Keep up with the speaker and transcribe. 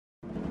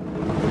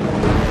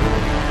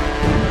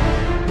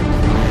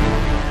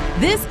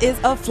This is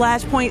a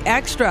Flashpoint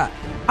Extra.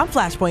 I'm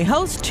Flashpoint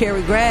host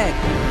Cherry Gregg.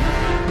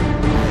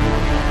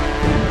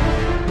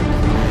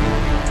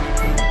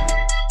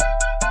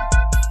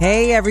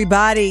 Hey,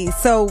 everybody.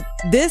 So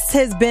this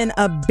has been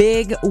a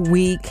big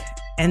week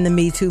in the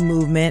Me Too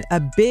movement,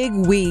 a big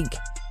week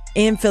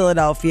in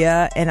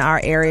Philadelphia, in our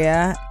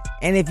area.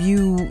 And if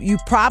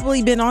you've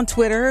probably been on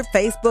Twitter,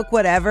 Facebook,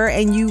 whatever,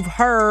 and you've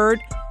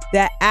heard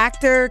that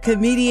actor,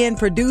 comedian,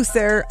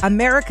 producer,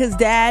 America's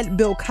Dad,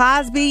 Bill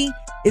Cosby,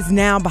 is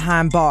now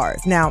behind bars.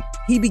 Now,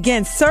 he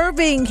began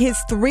serving his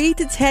 3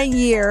 to 10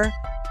 year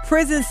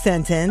prison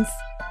sentence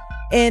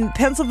in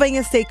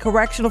Pennsylvania State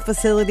Correctional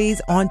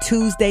Facilities on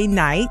Tuesday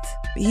night.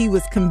 He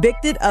was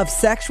convicted of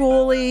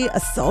sexually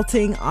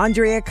assaulting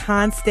Andrea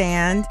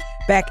Constand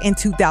back in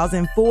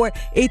 2004.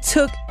 It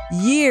took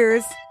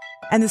years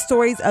and the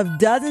stories of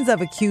dozens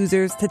of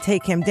accusers to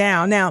take him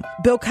down. Now,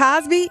 Bill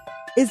Cosby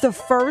is the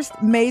first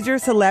major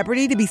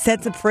celebrity to be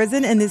sent to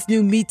prison in this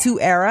new Me Too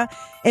era.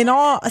 In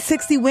all,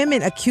 60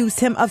 women accused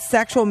him of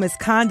sexual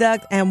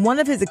misconduct, and one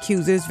of his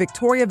accusers,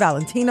 Victoria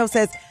Valentino,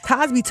 says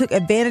Cosby took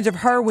advantage of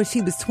her when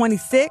she was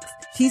 26.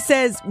 She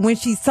says when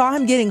she saw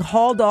him getting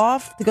hauled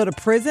off to go to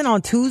prison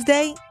on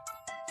Tuesday,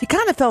 she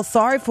kind of felt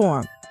sorry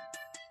for him.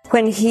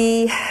 When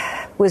he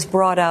was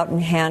brought out in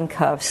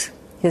handcuffs,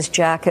 his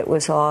jacket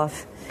was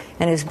off,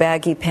 and his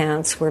baggy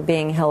pants were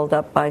being held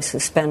up by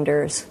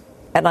suspenders.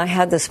 And I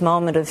had this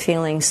moment of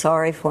feeling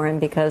sorry for him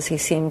because he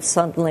seemed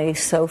suddenly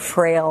so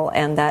frail,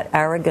 and that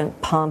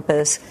arrogant,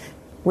 pompous,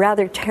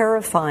 rather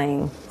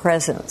terrifying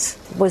presence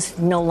was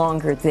no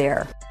longer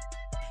there.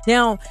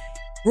 Now,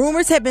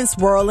 rumors have been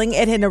swirling.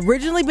 It had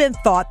originally been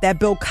thought that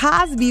Bill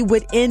Cosby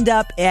would end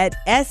up at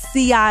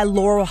SCI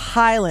Laurel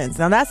Highlands.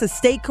 Now, that's a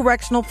state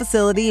correctional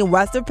facility in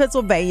western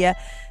Pennsylvania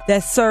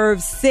that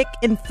serves sick,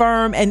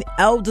 infirm, and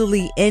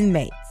elderly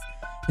inmates.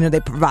 You know,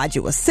 they provide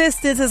you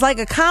assistance. It's like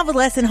a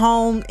convalescent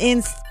home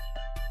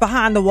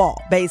behind the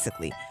wall,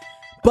 basically.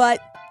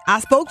 But I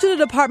spoke to the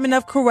Department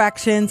of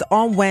Corrections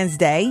on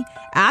Wednesday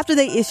after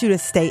they issued a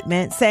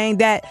statement saying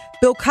that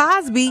Bill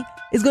Cosby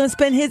is going to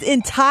spend his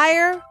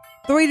entire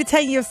 3 to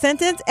 10 year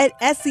sentence at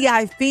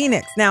SCI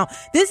Phoenix. Now,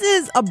 this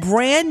is a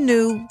brand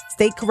new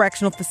state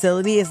correctional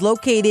facility. It's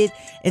located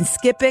in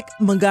Skippack,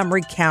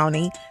 Montgomery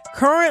County.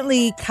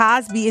 Currently,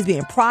 Cosby is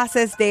being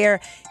processed there.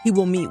 He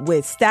will meet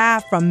with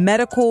staff from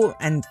medical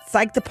and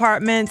psych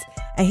departments,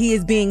 and he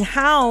is being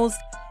housed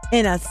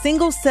in a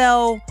single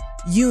cell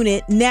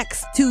unit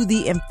next to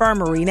the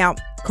infirmary. Now,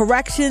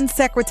 Corrections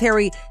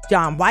Secretary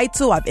John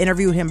Weitzel, I've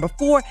interviewed him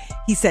before.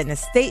 He said in a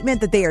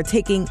statement that they are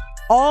taking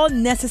all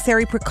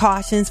necessary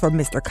precautions for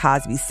Mr.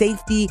 Cosby's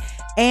safety,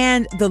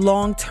 and the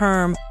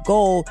long-term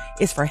goal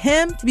is for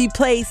him to be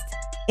placed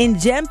in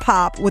Gen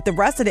Pop with the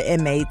rest of the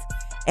inmates,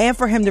 and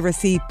for him to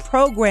receive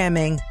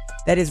programming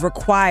that is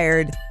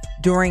required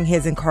during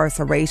his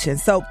incarceration.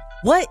 So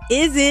what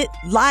is it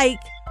like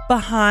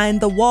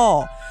behind the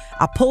wall?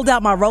 I pulled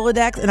out my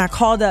Rolodex and I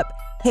called up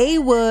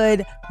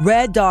Haywood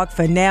Red Dog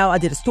Fennell. I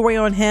did a story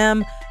on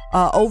him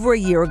over a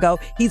year ago.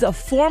 He's a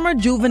former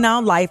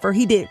juvenile lifer.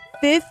 He did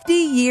 50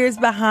 years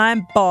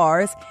behind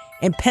bars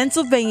in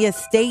Pennsylvania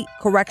State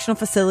Correctional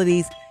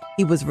Facilities.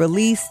 He was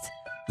released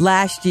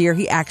last year.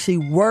 He actually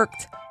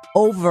worked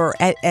over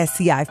at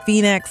SCI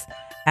Phoenix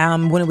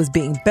when it was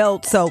being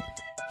built. So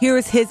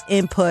here's his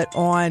input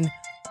on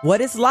what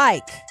it's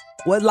like,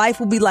 what life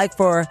will be like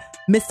for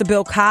Mr.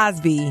 Bill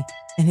Cosby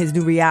in his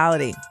new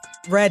reality.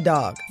 Red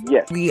Dog.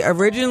 Yes.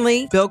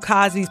 Bill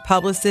Cosby's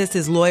publicist,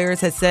 his lawyers,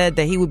 had said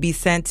that he would be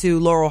sent to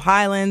Laurel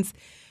Highlands,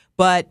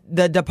 but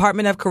the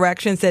Department of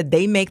Corrections said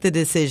they make the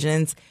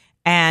decisions.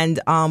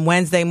 And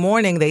Wednesday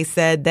morning, they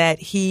said that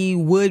he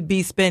would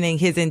be spending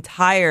his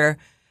entire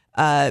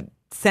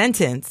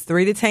sentence,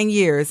 3 to 10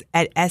 years,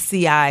 at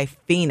SCI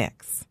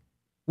Phoenix.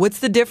 What's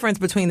the difference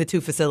between the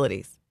two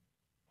facilities?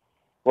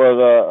 Well,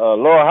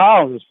 Laurel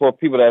Highlands is for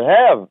people that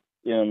have,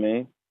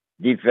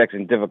 defects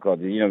and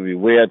difficulties. You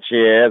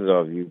wheelchairs,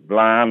 or if you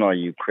blind, or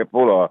you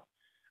crippled, or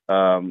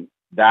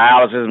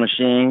dialysis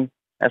machine.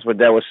 That's what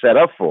that was set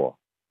up for.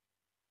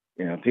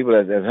 People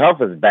that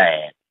health is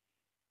bad.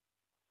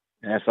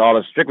 And that's all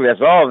that's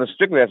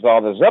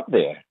up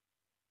there.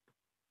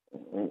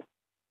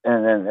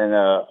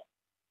 And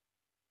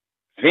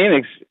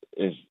Phoenix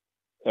is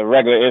a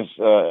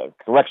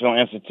correctional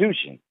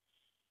institution.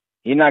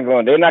 They're not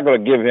going to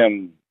give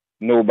him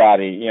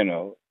nobody,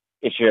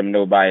 issue him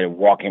nobody to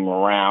walk him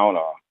around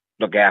or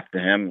look after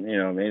him.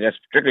 That's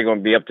strictly going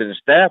to be up to the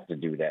staff to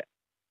do that.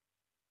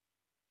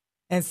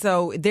 And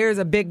so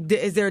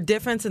is there a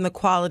difference in the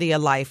quality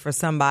of life for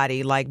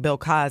somebody like Bill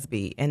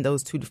Cosby in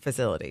those two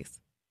facilities?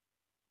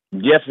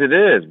 Yes, it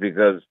is,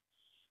 because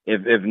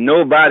if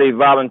nobody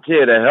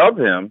volunteered to help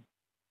him,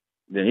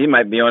 then he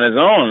might be on his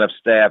own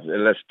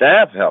unless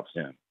staff helps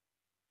him.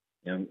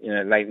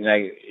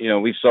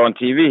 We saw on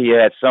TV, he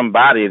had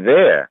somebody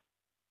there,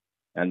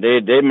 and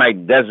they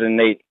might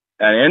designate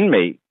an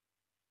inmate,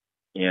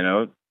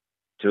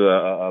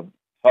 to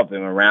help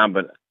him around,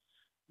 but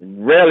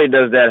rarely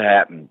does that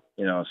happen.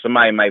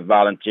 Somebody might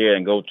volunteer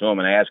and go to him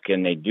and ask,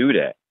 can they do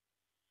that?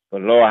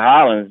 But Laurel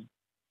Highlands,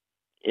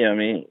 you know what I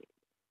mean,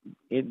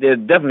 they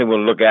definitely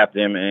will look after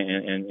him,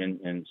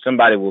 and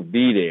somebody will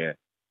be there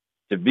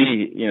to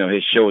be,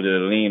 his shoulder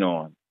to lean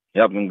on,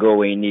 help him go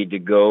where he need to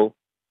go,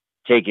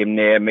 take him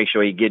there, make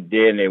sure he get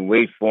there, and they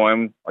wait for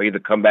him, or either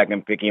come back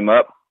and pick him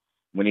up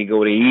when he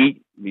go to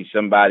eat. Be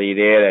somebody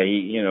there that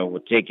he, will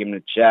take him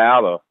to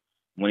child, or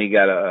when he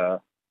got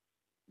to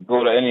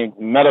go to any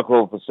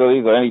medical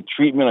facilities or any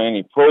treatment or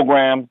any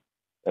program,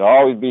 there'll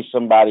always be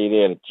somebody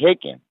there to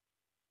take him.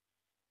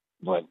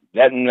 But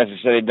that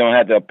necessarily don't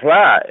have to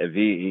apply if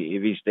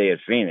he stay at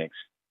Phoenix.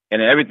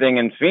 And everything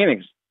in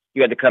Phoenix,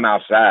 you had to come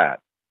outside.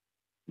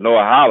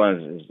 Lower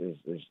Holland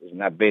is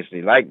not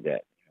basically like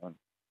that.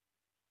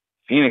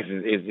 Phoenix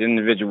is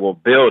individual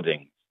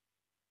buildings.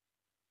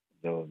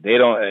 So they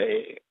don't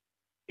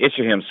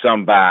issue him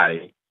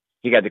somebody.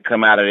 He got to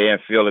come out of there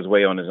and feel his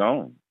way on his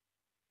own.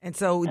 And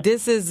so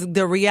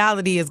the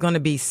reality is going to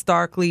be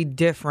starkly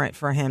different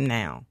for him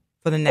now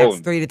for the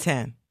next 3 to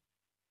 10.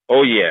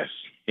 Oh, yes.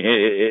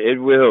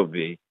 It will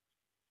be.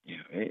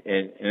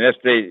 And unless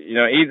they,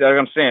 like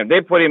I'm saying, if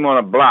they put him on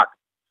a block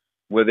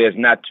where there's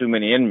not too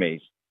many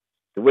inmates,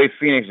 the way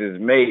Phoenix is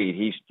made,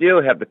 he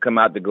still have to come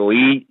out to go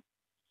eat,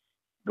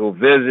 go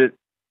visit,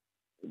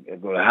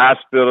 go to the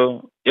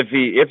hospital,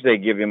 if they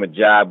give him a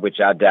job, which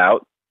I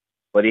doubt.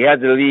 But he has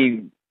to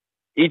leave.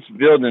 Each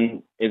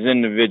building is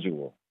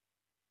individual.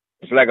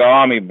 It's like an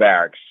army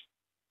barracks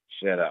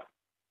set up.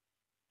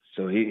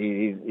 So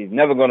he's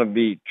never going to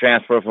be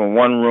transferred from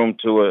one room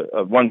to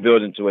one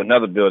building to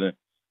another building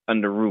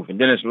under roof. And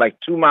then it's like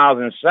 2 miles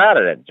inside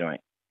of that joint.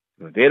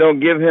 If they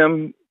don't give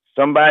him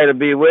somebody to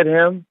be with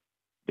him,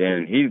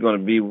 then he's going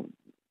to be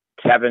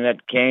tapping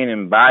that cane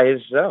and by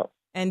himself.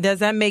 And does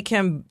that make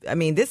him,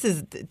 just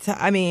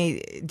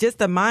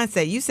the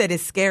mindset. You said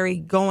it's scary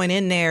going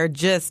in there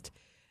just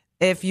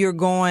if you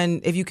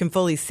can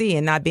fully see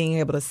and not being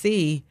able to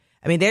see.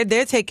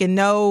 They're taking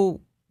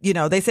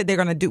they said they're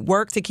going to do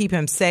work to keep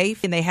him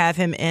safe, and they have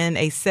him in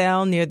a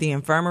cell near the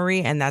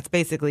infirmary, and that's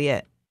basically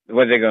it.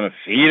 What, they're going to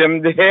feed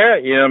him there?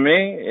 You know what I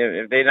mean?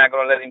 If they're not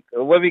going to let him,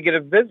 what if he get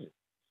a visit?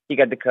 He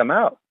got to come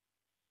out,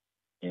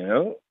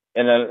 And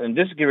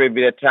this is going to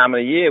be that time of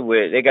the year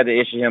where they got to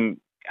issue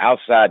him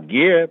outside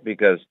gear,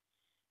 because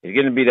it's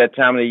going to be that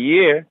time of the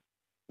year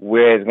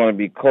where it's going to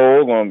be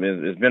cold.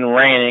 It's been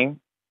raining.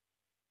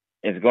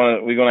 We're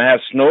going to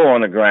have snow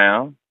on the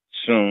ground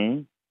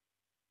soon.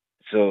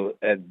 So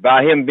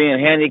by him being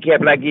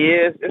handicapped like he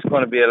is, it's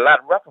going to be a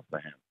lot rougher for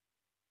him.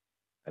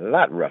 A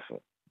lot rougher.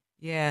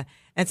 Yeah.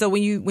 And so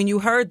when you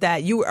heard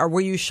that, were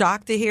you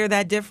shocked to hear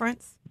that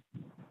difference?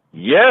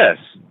 Yes,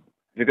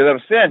 because I'm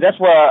saying that's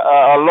why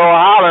Lower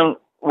Holland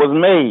was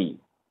made,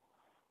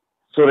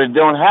 so they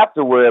don't have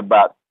to worry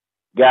about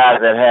guys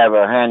that have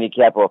a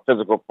handicap or a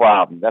physical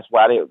problem. That's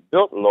why they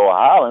built Lower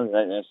Holland.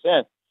 In a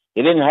sense,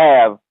 they didn't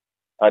have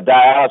a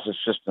dialysis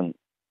system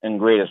in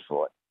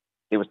Greatersford.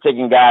 They was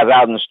taking guys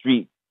out in the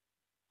street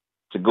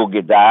to go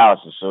get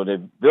dialysis. So they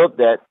built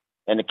that,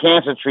 and the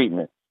cancer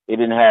treatment, they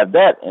didn't have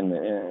that in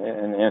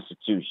the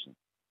institution.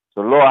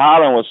 So Lower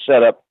Holland was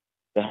set up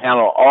to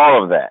handle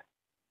all of that.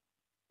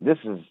 This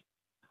is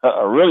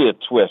really a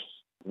twist,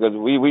 because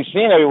we've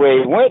seen everywhere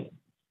he went,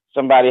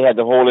 somebody had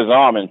to hold his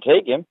arm and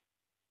take him,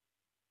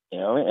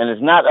 and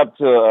it's not up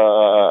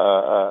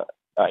to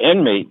an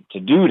inmate to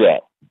do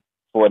that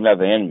for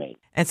another inmate.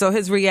 And so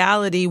his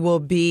reality will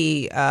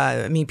be,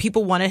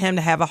 people wanted him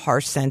to have a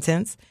harsh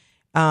sentence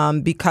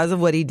because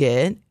of what he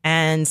did.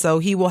 And so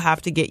he will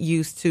have to get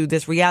used to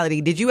this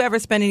reality. Did you ever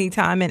spend any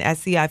time in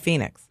SCI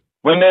Phoenix?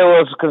 When they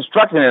was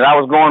constructing it, I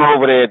was going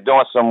over there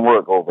doing some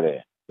work over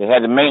there. They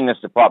had the maintenance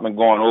department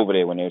going over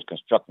there when they was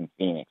constructing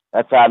Phoenix.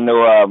 That's how I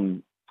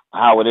know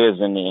how it is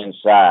in the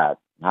inside,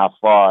 how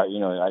far,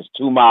 it's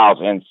 2 miles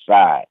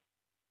inside.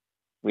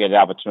 We had the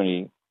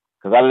opportunity,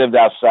 because I lived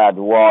outside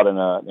the wall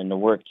in the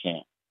work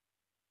camp.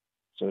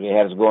 So they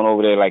had us going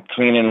over there, like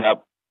cleaning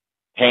up,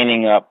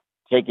 painting up,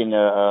 taking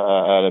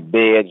the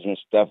beds and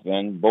stuff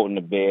in, bolting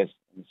the beds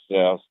and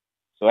cells.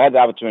 So I had the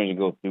opportunity to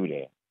go through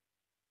there.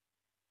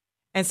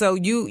 And so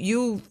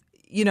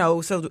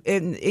so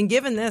in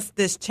given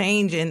this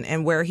change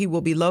and where he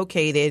will be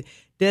located,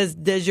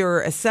 does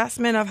your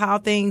assessment of how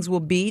things will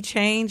be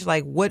changed?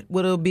 Like what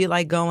it'll be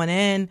like going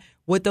in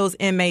with those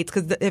inmates?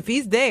 Because if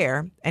he's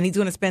there and he's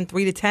going to spend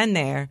 3 to 10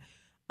 there,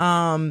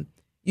 how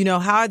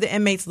are the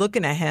inmates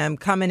looking at him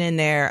coming in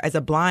there as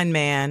a blind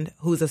man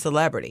who's a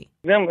celebrity?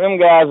 Them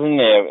guys in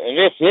there,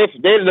 if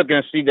they're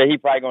looking to see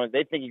that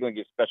they think he's going to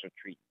get special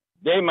treatment.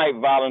 They might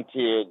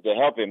volunteer to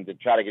help him to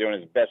try to get on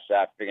his best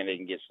side, figuring they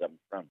can get something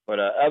from him. But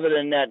other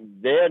than that,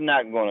 they're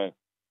not going to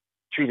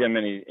treat him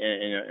any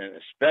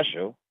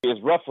special.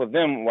 It's rough for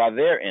them while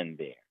they're in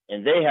there,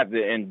 and they have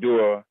to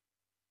endure.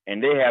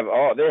 And they have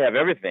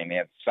everything. They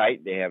have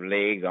sight, they have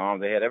legs,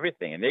 arms, they have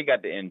everything, and they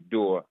got to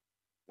endure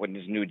what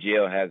this new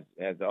jail has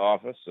to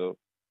offer. So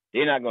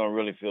they're not going to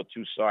really feel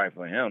too sorry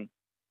for him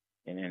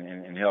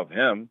and help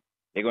him.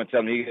 They're going to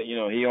tell him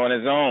he on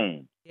his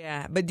own.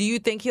 Yeah, but do you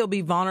think he'll be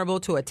vulnerable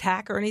to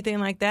attack or anything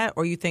like that,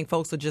 or you think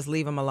folks will just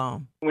leave him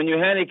alone? When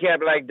you're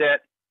handicapped like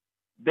that,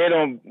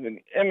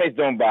 inmates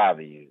don't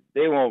bother you.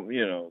 They won't,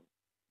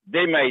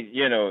 they might,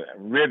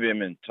 rib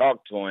him and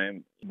talk to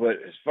him. But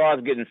as far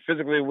as getting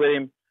physically with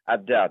him, I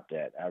doubt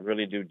that. I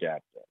really do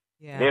doubt that.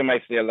 Yeah. They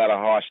might say a lot of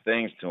harsh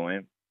things to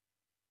him.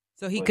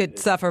 So he could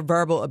suffer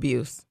verbal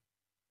abuse.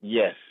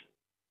 Yes.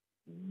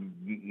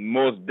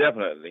 Most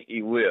definitely,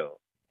 he will.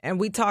 And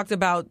we talked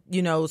about,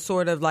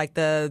 sort of like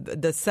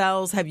the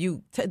cells. Have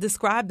you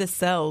described the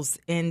cells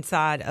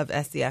inside of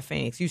SCI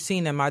Phoenix? You've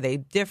seen them. Are they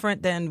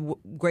different than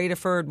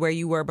Graterford where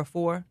you were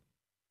before?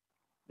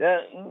 They're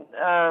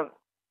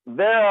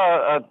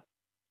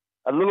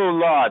a little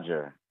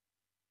larger,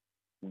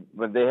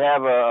 but they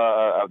have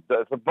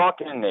it's a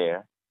bunk in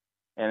there,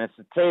 and it's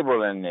a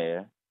table in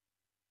there,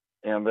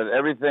 but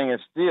everything is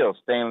steel,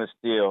 stainless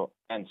steel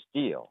and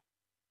steel.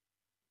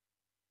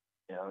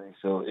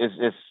 So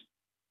it's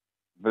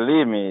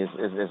believe me,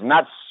 it's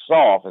not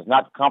soft, it's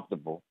not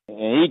comfortable,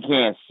 and he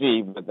can't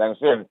see. But like I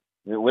said,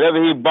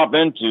 whatever he bump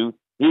into,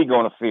 he's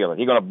gonna feel it.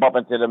 He's gonna bump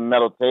into the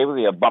metal table.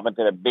 He'll bump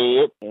into the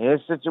bed. In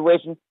his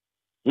situation,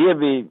 he'll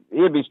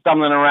be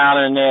stumbling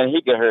around in there, and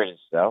he could hurt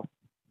himself.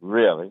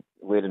 Really,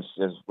 where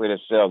the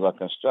cells are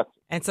constructed.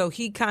 And so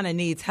he kind of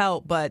needs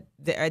help, but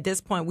at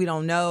this point, we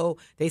don't know.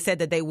 They said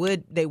that they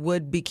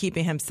would be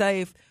keeping him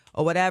safe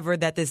or whatever.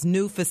 That this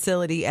new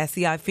facility,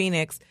 SCI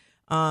Phoenix,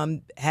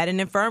 had an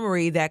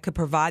infirmary that could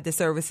provide the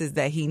services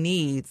that he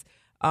needs.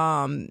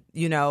 And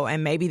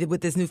maybe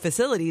with this new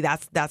facility,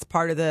 that's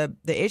part of the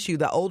issue.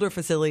 The older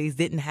facilities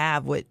didn't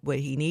have what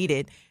he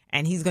needed,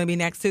 and he's going to be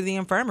next to the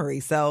infirmary,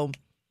 so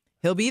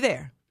he'll be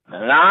there.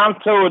 Now, I'm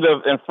told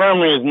the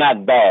infirmary is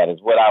not bad, is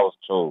what I was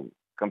told,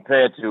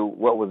 compared to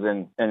what was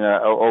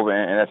over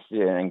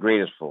in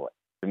Graterford.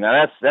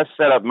 Now, that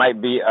setup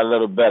might be a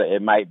little better.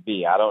 It might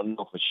be. I don't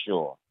know for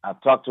sure.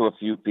 I've talked to a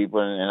few people,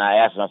 and I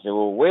asked them, I said,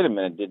 well, wait a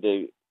minute, did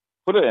they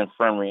put an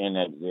infirmary in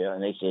that there?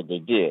 And they said they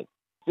did.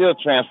 Still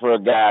transfer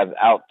guys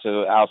out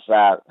to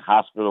outside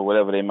hospital,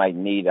 whatever they might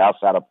need,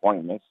 outside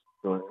appointments.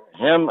 So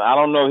him, I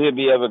don't know if he'll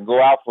be able to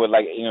go out for,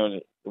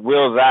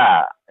 Will's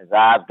eye. His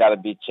eyes got to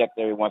be checked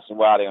every once in a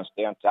while. They're going to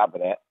stay on top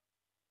of that.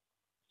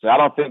 So I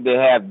don't think they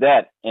have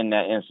that in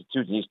that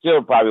institution. He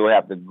still probably will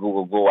have to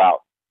go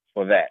out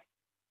for that.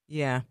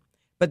 Yeah.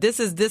 But this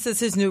is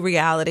his new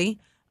reality.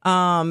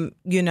 The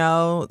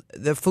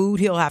food,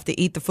 he'll have to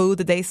eat the food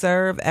that they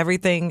serve.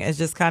 Everything is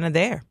just kind of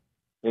there.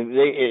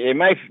 It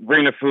might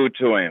bring the food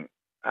to him.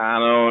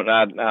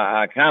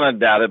 I kind of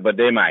doubt it, but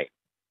they might.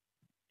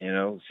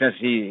 Since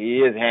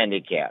he is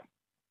handicapped.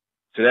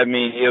 So that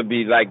means he'll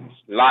be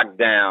locked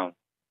down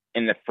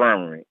in the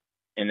infirmary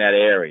in that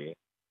area.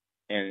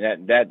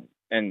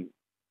 And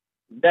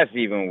that's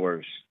even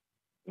worse,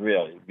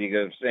 really,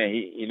 because I'm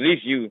saying at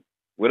least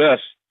with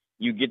us,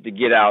 you get to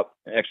get out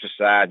and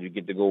exercise, you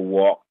get to go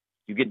walk,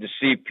 you get to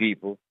see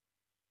people.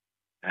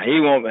 Now,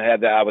 he won't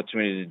have the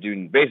opportunity to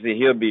do. Basically,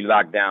 he'll be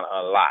locked down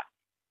a lot.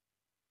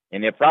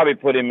 And they'll probably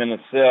put him in a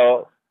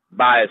cell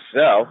by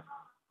himself.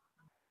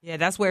 Yeah,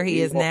 that's where he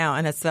is now,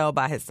 in a cell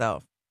by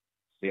himself.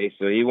 See,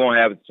 so he won't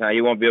have time.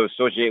 He won't be able to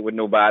associate with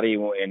nobody,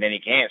 and then he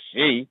can't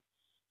see.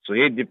 So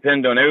he'll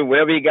depend on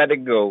wherever he got to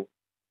go.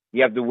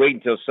 You have to wait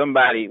until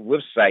somebody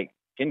with sight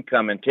can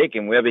come and take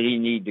him wherever he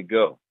need to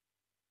go.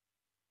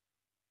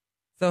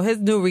 So his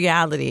new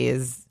reality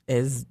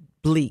is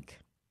bleak.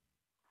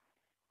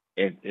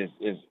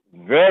 It's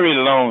very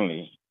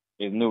lonely.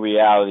 His new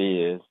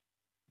reality is,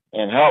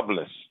 and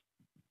helpless.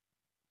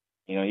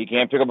 He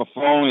can't pick up a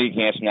phone. He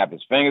can't snap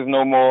his fingers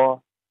no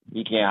more.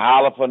 He can't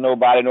holler for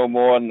nobody no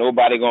more.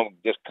 Nobody gonna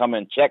just come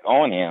and check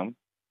on him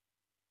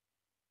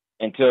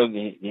until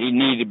he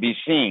needs to be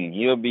seen.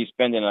 He'll be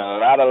spending a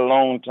lot of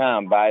alone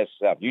time by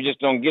himself. You just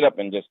don't get up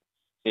and just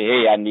say,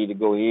 "Hey, I need to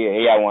go here.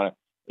 Hey, I want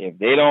to." If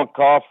they don't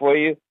call for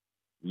you,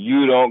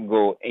 you don't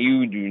go.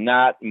 You do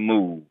not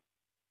move.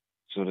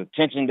 So the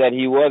attention that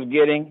he was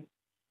getting,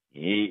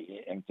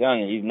 I'm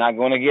telling you, he's not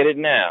going to get it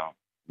now.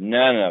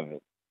 None of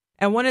it.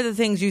 And one of the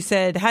things you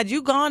said, had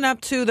you gone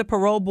up to the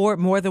parole board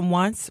more than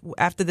once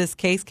after this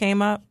case came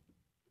up?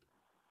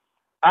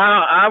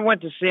 I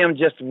went to see him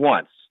just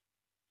once,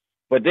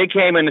 but they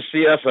came in to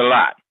see us a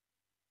lot.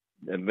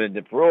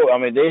 The parole,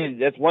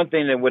 that's one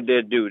thing that what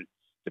they do.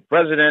 The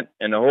president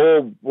and the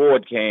whole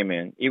board came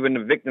in, even the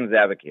victim's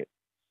advocate.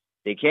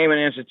 They came in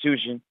the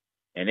institution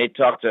and they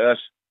talked to us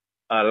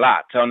a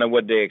lot, telling them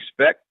what they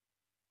expect,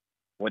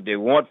 what they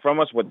want from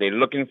us, what they're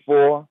looking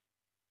for.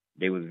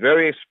 They was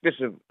very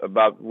explicit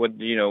about what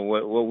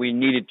we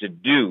needed to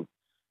do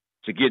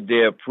to get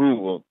their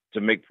approval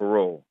to make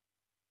parole.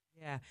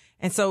 Yeah,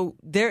 and so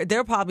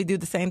they'll probably do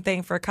the same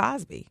thing for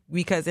Cosby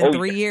because in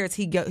 3 years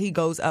he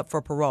goes up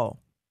for parole.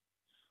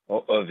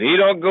 If he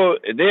don't go,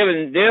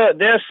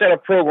 they'll set a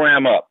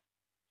program up.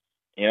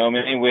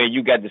 Where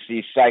you got to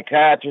see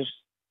psychiatrists.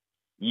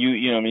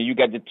 You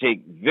got to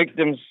take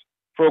victims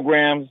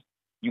programs.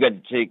 You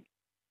got to take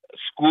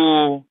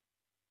school.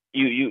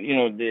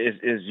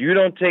 You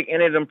don't take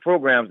any of them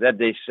programs that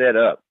they set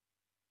up,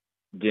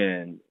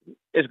 then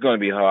it's going to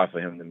be hard for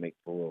him to make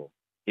parole.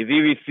 If he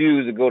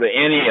refuses to go to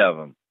any of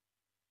them,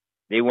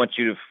 they want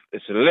you to.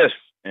 It's a list.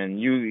 and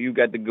you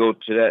got to go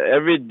to that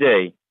every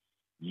day.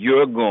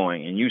 You're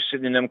going, and you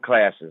sit in them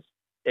classes.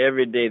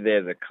 Every day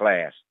there's a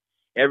class.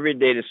 Every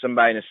day there's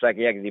somebody in the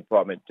psychiatric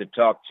department to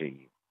talk to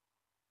you.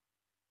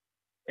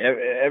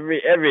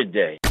 Every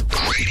day.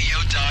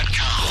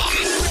 Radio.com.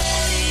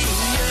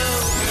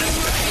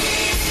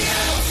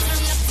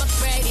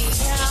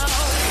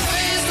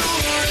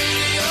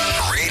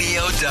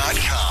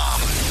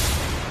 Radio.com.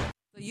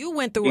 So you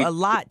went through a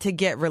lot to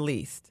get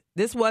released.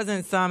 This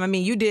wasn't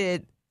you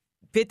did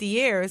 50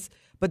 years,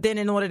 but then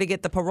in order to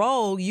get the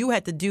parole, you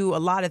had to do a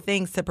lot of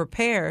things to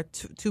prepare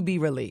to be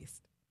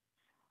released.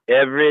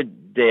 Every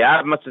day.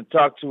 I must have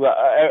talked to,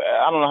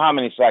 I don't know how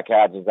many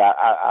psychiatrists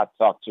I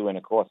talked to in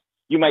the course.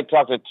 You might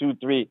talk to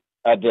 2-3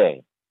 a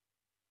day,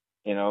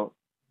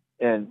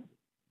 and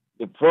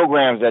the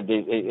programs that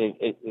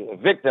the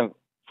victim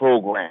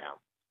program,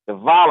 the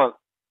violence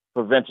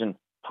prevention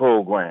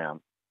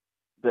program,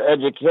 the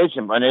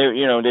education, and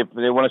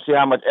they want to see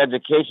how much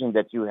education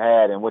that you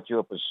had and what you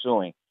were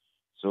pursuing.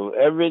 So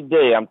every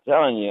day, I'm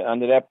telling you,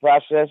 under that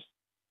process,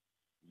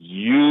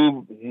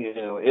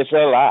 it's a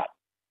lot.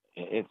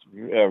 It's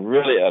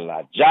really a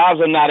lot. Jobs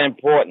are not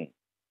important.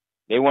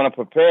 They want to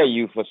prepare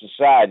you for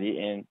society,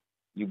 and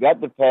you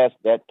got to pass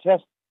that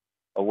test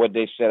of what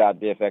they set out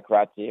there for that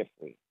criteria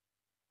for you.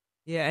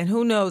 Yeah, and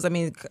who knows?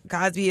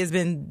 Cosby has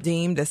been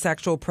deemed a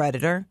sexual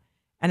predator.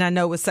 And I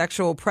know with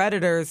sexual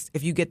predators,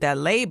 if you get that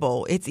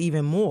label, it's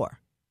even more.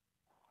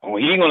 Well,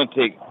 he's going to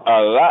take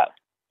a lot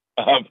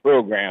of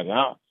programs.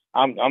 Huh?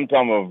 I'm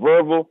talking about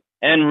verbal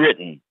and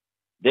written.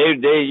 They're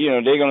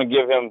going to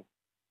give him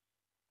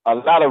a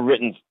lot of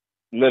written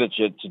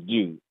literature to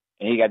do,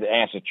 and he got to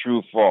answer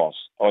true, false,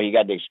 or he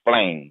got to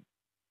explain.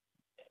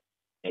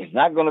 It's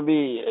not going to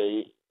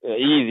be a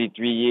easy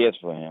 3 years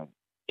for him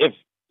if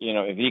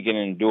he can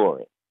endure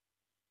it.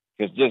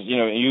 Because he's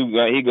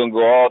going to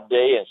go all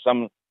day, and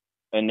some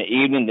in the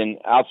evening, then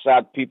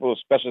outside people,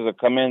 specialists will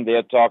come in,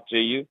 they'll talk to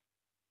you,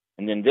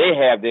 and then they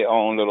have their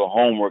own little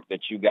homework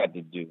that you got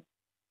to do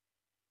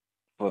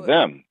for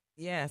them.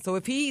 Yeah, so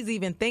if he's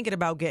even thinking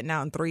about getting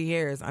out in 3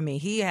 years,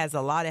 he has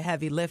a lot of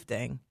heavy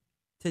lifting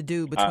to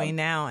do between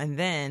now and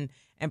then,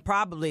 and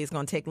probably it's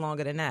going to take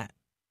longer than that.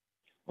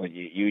 Well,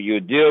 you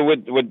deal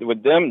with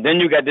them, then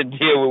you got to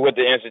deal with what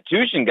the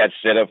institution got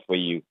set up for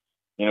you.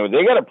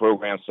 They got a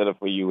program set up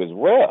for you as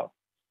well.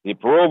 The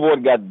parole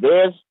board got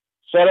theirs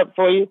set up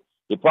for you.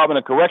 Department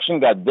of Correction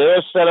got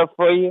theirs set up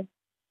for you.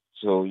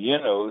 So,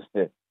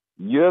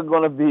 you're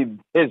going to be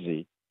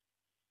busy.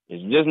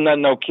 It's just not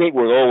no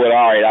cakewalk. All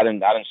right, I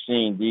done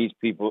seen these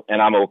people,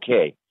 and I'm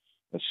okay.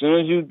 As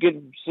soon as you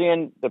get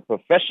seeing the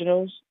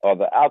professionals or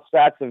the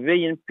outside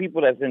civilian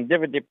people that's in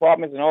different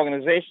departments and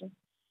organizations,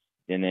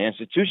 then the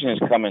institution is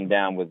coming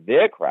down with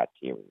their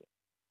criteria.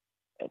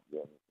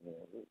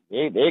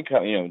 They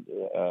come,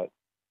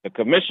 the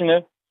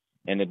commissioner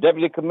and the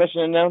deputy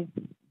commissioner and them,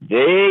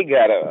 they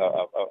got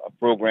a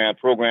programs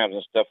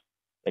and stuff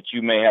that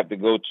you may have to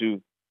go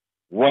to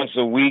once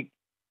a week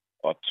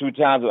or 2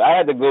 times. I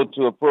had to go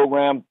to a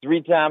program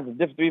 3 times, a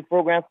different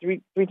program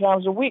three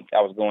times a week.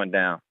 I was going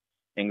down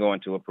and going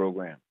to a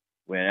program.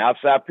 When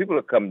outside people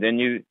are coming,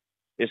 then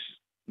it's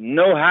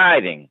no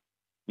hiding.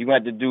 You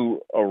have to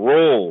do a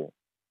role.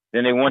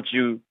 Then they want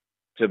you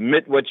to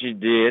admit what you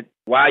did,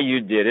 why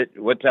you did it,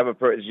 what type of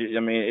person.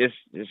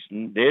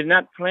 They're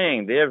not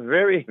playing. They're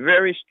very,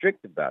 very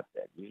strict about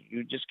that.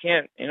 You just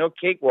can't,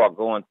 cakewalk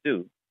going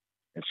through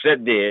and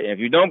sit there. And if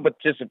you don't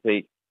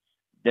participate,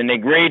 then they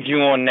grade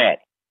you on that.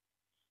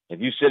 If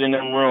you sit in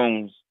them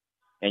rooms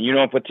and you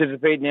don't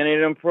participate in any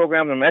of them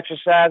programs, them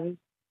exercises,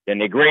 then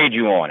they grade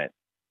you on it.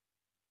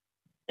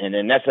 And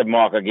then that's a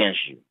mark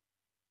against you.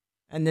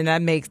 And then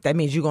that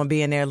means you're going to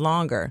be in there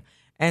longer.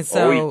 And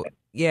so,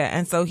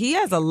 and so he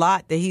has a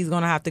lot that he's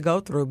going to have to go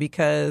through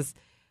because,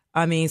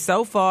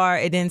 so far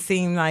it didn't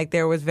seem like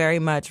there was very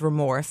much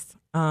remorse,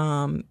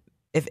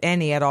 if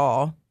any at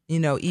all,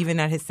 even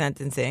at his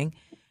sentencing.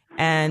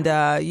 And,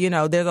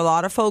 there's a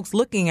lot of folks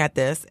looking at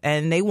this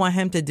and they want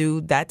him to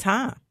do that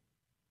time.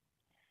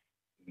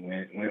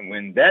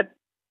 When that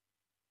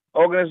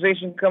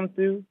organization come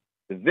through,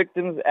 the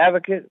victims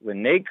advocate,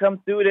 when they come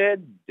through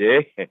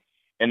there,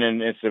 and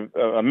then it's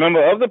a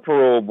member of the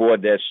parole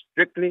board that's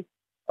strictly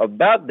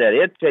about that.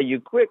 They'll tell you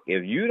quick,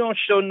 if you don't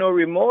show no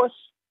remorse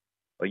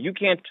or you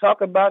can't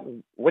talk about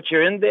what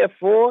you're in there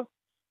for,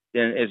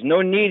 then there's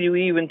no need you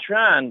even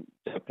trying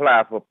to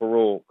apply for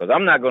parole because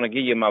I'm not going to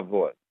give you my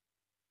vote.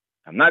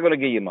 I'm not going to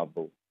give you my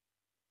vote.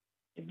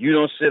 If you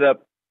don't sit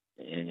up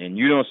and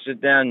you don't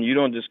sit down and you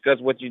don't discuss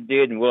what you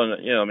did and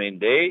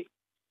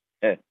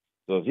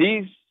so if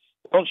he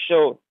don't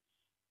show,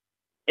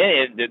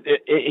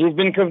 he's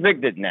been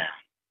convicted now.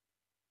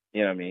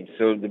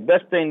 So the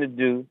best thing to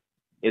do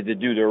is to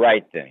do the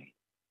right thing.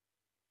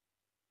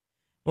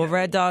 Well,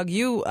 Red Dog,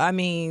 you're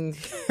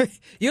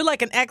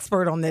like an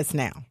expert on this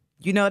now.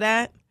 You know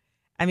that?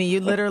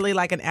 You're literally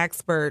like an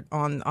expert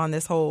on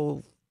this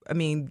whole,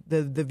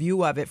 the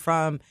view of it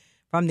from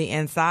the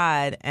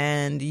inside,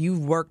 and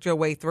you've worked your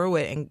way through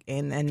it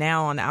and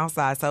now on the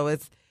outside. So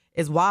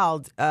it's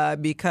wild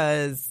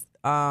because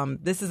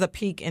this is a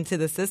peek into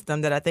the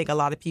system that I think a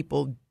lot of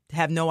people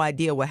have no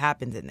idea what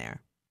happens in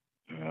there.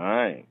 All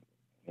right.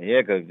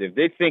 Yeah, because if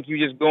they think you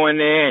just go in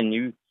there and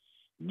you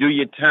do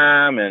your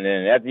time, and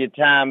then after your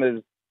time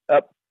is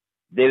up,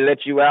 they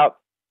let you out.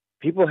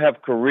 People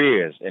have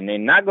careers, and they're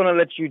not going to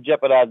let you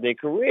jeopardize their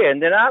career.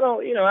 And then I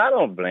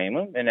don't blame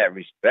them in that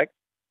respect.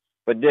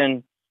 But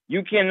then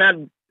you cannot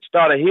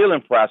start a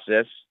healing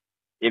process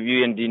if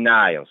you're in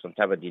denial, some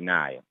type of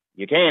denial.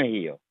 You can't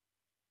heal.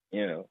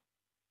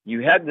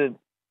 You have to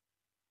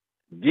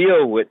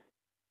deal with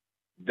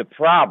the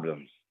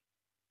problems.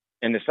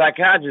 And the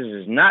psychiatrist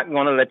is not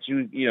going to let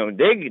you,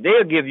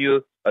 they'll give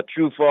you a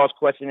true-false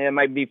question. There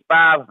might be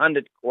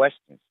 500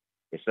 questions.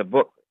 It's a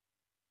book.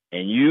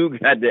 And you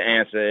got to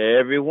answer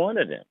every one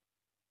of them.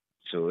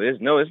 So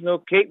it's no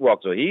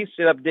cakewalk. So he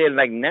sit up there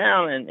like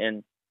now,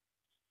 and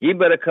he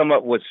better come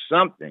up with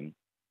something.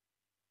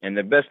 And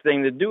the best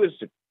thing to do is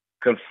to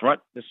confront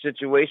the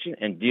situation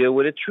and deal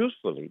with it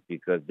truthfully,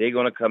 because they're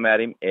going to come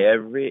at him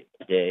every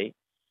day,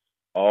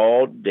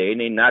 all day,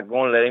 and they're not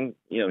going to let him,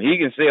 he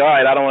can say, all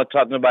right, I don't want to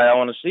talk to nobody, I don't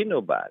want to see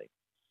nobody.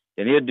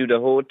 Then he'll do the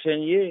whole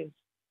 10 years.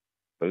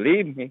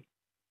 Believe me.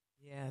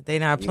 Yeah,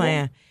 they're not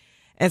playing.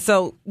 And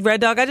so,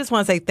 Red Dog, I just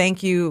want to say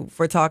thank you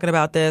for talking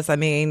about this. I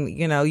mean,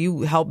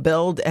 you helped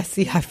build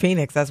SCI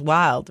Phoenix. That's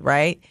wild,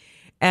 right?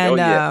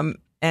 And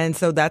and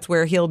so that's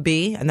where he'll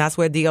be, and that's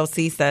where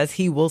DOC says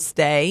he will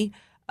stay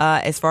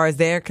as far as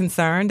they're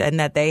concerned, and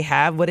that they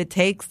have what it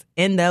takes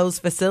in those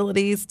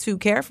facilities to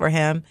care for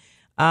him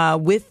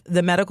with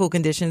the medical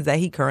conditions that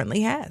he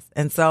currently has.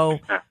 And so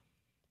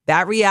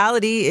that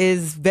reality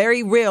is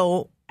very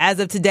real as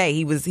of today.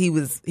 He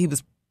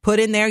was put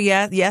in there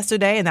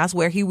yesterday, and that's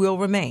where he will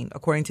remain,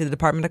 according to the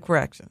Department of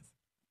Corrections.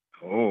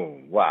 Oh,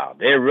 wow.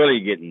 They're really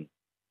getting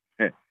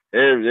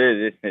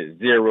there's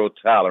zero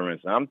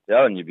tolerance. I'm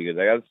telling you, because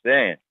like I was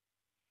saying,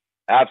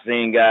 I've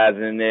seen guys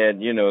in there,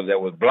 that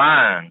was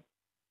blind,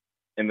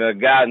 and the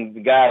guys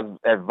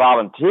that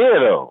volunteer,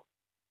 though,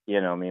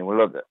 well,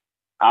 look,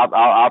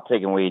 I'll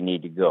take him where you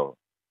need to go.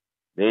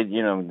 They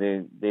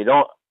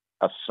don't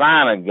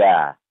assign a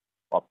guy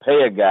or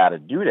pay a guy to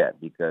do that,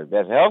 because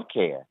that's health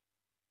care.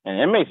 And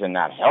inmates are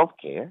not health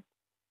care,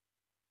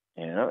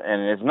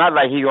 and it's not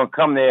like he's going to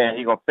come there and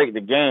he's going to fake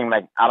the game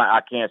like I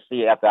can't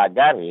see it after I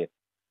got here.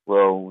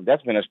 Well,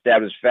 that's been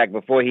established fact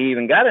before he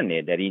even got in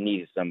there, that he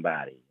needed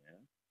somebody.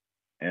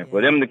 And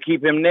for them to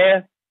keep him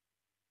there,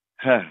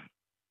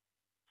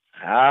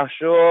 I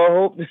sure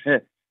hope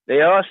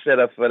they are set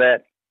up for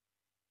that.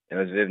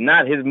 Because if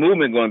not, his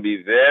movement is going to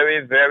be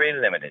very, very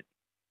limited.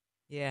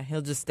 Yeah,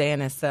 he'll just stay in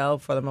his cell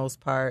for the most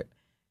part,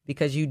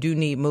 because you do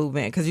need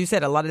movement. Because you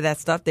said a lot of that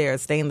stuff there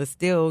is stainless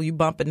steel. You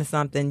bump into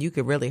something, you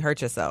could really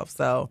hurt yourself.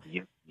 So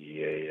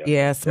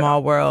yeah,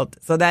 small world.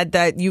 So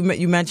that you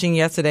mentioned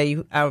yesterday,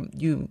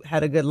 you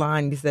had a good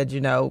line. You said,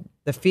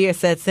 the fear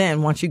sets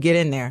in once you get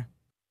in there.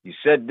 You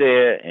sit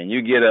there and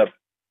you get up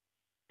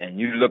and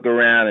you look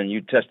around and you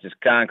touch this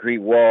concrete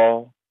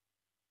wall.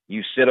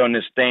 You sit on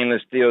this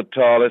stainless steel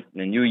toilet,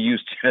 and you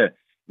used to,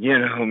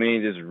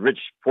 this rich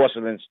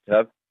porcelain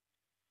stuff.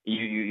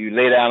 You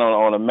lay down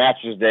on a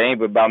mattress that ain't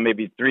but about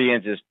maybe 3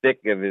 inches thick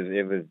if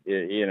it's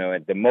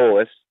at the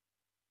most.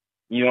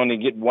 You only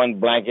get one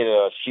blanket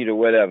or a sheet or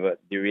whatever.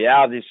 The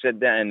reality set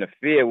down, and the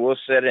fear will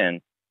set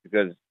in,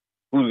 because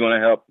who's going to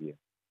help you?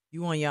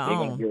 You on your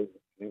own.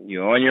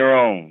 You're on your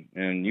own,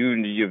 and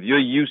if you're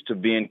used to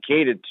being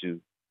catered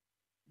to,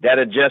 that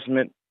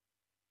adjustment,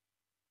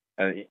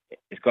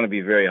 it's going to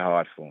be very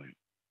hard for him.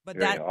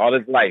 But all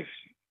his life,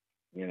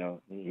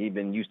 he's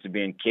been used to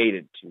being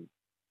catered to.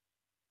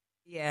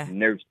 Yeah.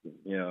 Nursed,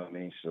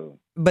 So.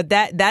 But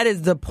that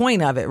is the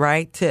point of it,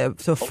 right? To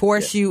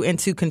force you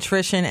into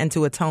contrition and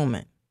to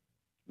atonement.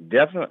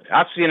 Definitely.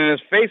 I've seen it in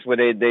his face where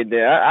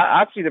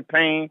I see the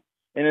pain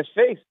in his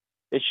face.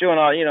 They're showing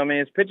all,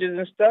 his pictures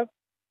and stuff.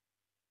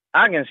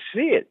 I can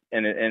see it,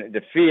 and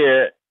the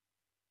fear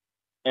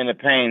and the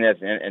pain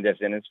that's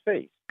in his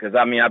face. Because,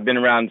 I've been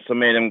around so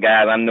many of them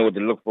guys, I know what to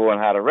look for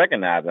and how to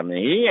recognize them.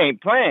 He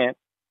ain't playing.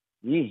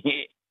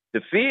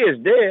 The fear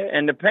is there,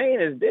 and the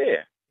pain is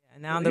there.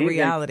 And now the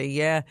reality,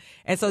 yeah.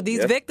 And so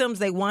these victims,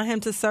 they want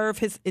him to serve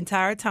his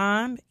entire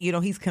time.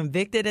 He's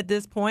convicted at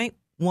this point.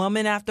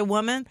 Woman after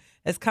woman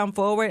has come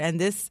forward, and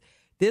this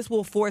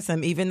will force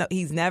him, even though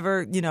he's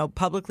never,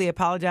 publicly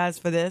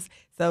apologized for this.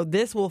 So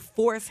this will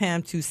force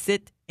him to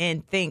sit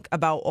and think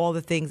about all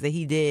the things that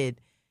he did,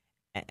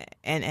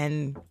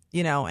 and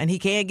he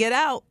can't get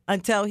out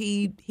until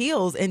he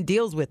heals and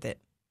deals with it.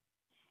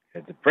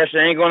 The pressure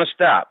ain't going to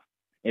stop.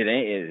 It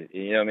ain't.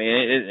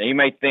 He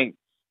might think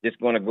it's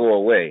going to go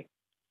away,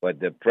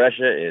 but the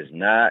pressure is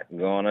not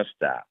going to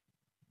stop.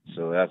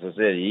 So as I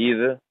said,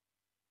 either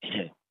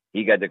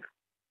he got to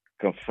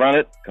confront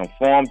it,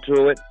 conform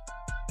to it,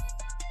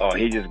 or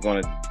he just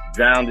going to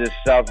drown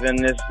himself in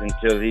this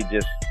until he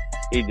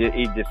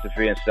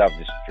disappear and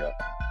self-destruct.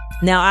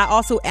 Now, I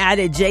also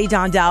added J.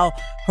 John Dow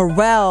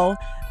Harrell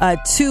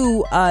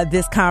to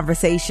this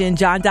conversation.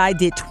 John Dye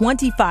did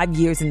 25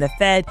 years in the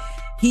Fed.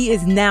 He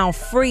is now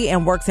free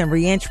and works in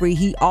reentry.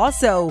 He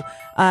also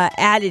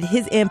added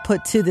his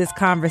input to this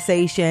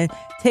conversation.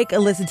 Take a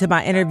listen to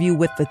my interview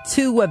with the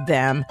two of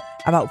them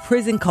about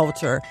prison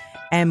culture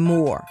and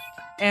more.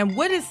 And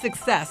what is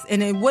success?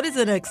 And then what is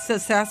a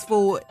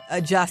successful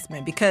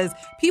adjustment? Because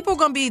people are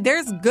going to be,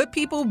 there's good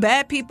people,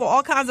 bad people,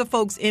 all kinds of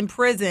folks in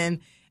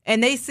prison,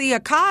 and they see a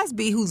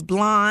Cosby who's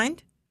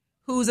blind,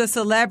 who's a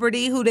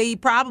celebrity, who they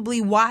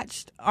probably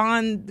watched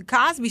on the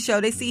Cosby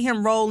Show. They see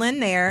him roll in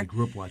there. They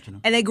grew up watching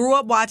him. And they grew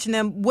up watching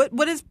him. What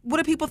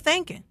are people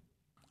thinking?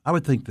 I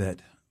would think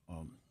that,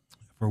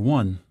 for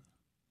one,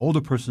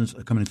 older persons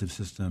coming into the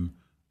system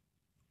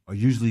are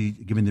usually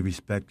given the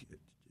respect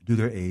due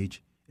their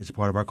age. It's a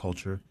part of our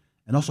culture.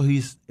 And also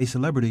he's a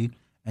celebrity,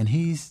 and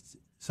he's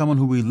someone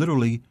who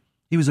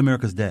he was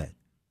America's dad.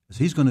 So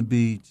he's going to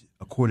be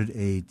accorded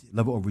a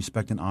level of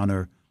respect and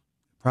honor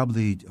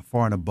probably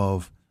far and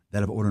above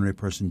that of an ordinary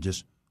person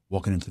just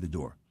walking into the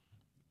door.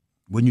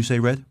 Wouldn't you say,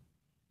 Red?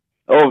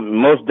 Oh,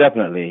 most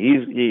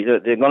definitely. There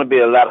are going to be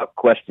a lot of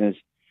questions.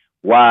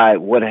 Why?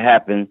 What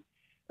happened?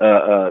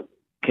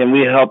 Can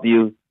we help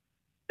you?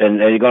 And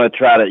you're going to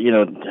try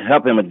to,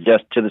 help him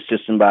adjust to the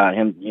system by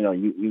him.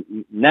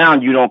 Now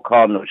you don't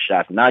call no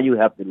shots. Now you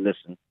have to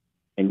listen,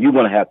 and you're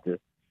going to have to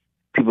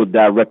people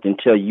direct and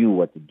tell you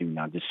what to do.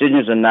 Now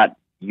decisions are not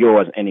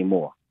yours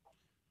anymore.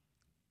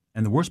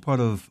 And the worst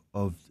part of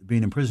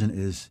being in prison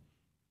is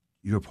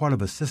you're a part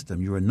of a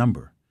system. You're a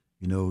number.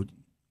 Even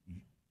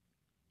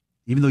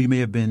though you may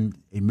have been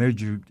a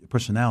major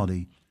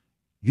personality,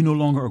 you no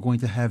longer are going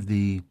to have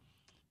the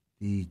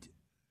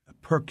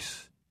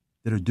perks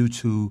that are due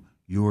to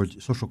your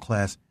social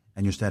class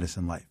and your status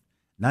in life.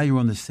 Now you're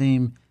on the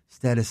same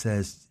status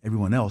as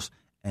everyone else,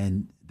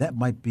 and that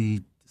might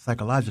be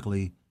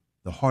psychologically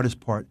the hardest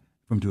part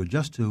for him to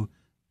adjust to,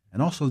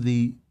 and also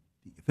the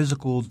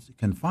physical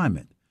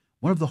confinement.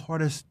 One of the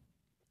hardest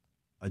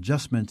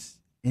adjustments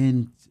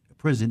in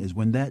prison is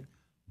when that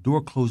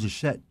door closes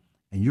shut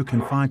and you're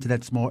confined to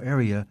that small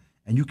area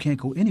and you can't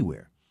go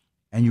anywhere.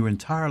 And your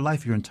entire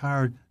life, your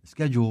entire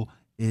schedule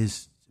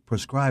is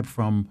prescribed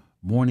from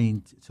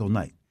morning till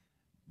night.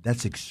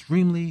 That's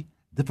extremely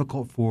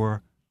difficult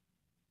for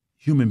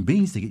human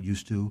beings to get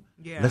used to.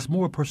 Yeah. That's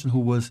more a person who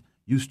was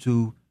used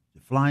to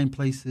flying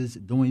places,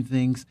 doing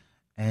things,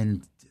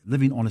 and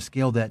living on a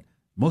scale that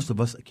most of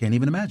us can't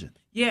even imagine.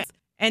 Yes.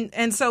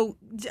 And so,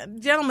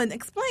 gentlemen,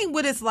 explain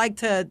what it's like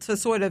to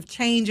sort of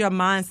change your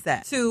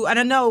mindset. And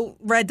I know,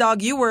 Red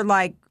Dog, you were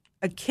like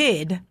a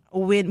kid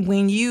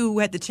when you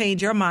had to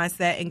change your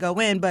mindset and go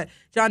in. But,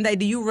 John Day,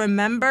 do you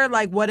remember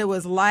like what it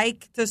was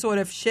like to sort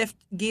of shift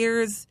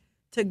gears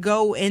to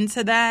go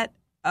into that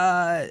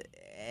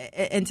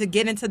and to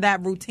get into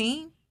that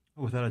routine?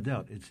 Oh, without a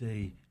doubt.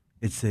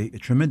 It's a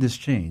tremendous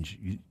change.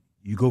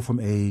 You go from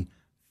a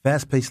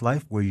fast-paced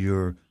life where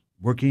you're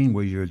working,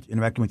 where you're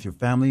interacting with your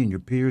family and your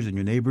peers and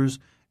your neighbors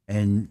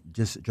and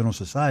just general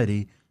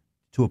society,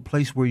 to a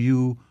place where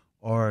you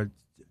are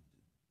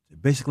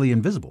basically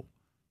invisible,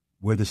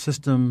 where the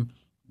system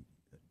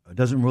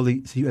doesn't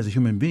really see you as a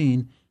human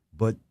being,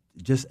 but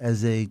just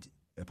as a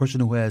person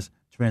who has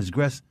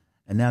transgressed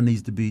and now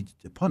needs to be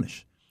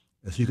punished.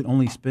 So you can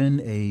only spend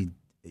a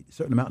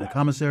certain amount in the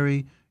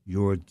commissary.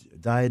 Your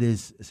diet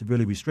is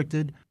severely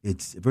restricted.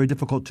 It's very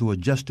difficult to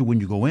adjust to when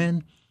you go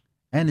in.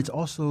 And it's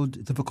also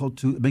difficult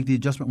to make the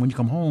adjustment when you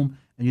come home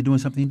and you're doing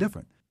something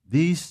different.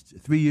 These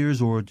 3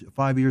 years or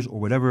 5 years or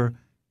whatever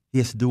he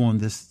has to do on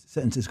this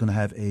sentence is going to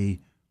have a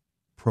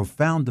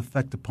profound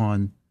effect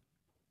upon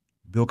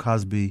Bill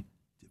Cosby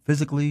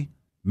physically,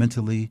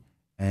 mentally,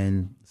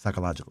 and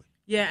psychologically.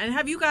 Yeah, and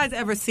have you guys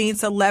ever seen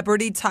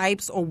celebrity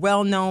types or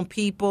well-known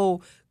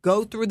people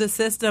go through the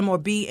system or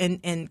be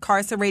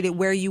incarcerated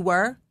where you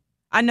were?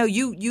 I know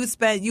you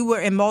were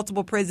in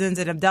multiple prisons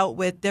and have dealt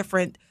with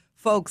different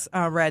folks,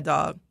 Red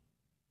Dog.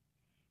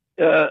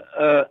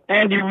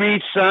 Andy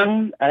Reid's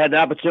son, I had the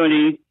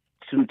opportunity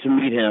to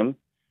meet him.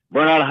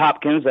 Bernard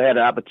Hopkins, I had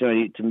the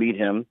opportunity to meet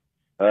him.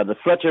 The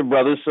Fletcher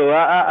brothers. So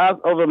I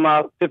over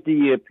my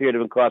 50-year period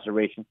of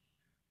incarceration,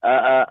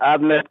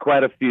 I've met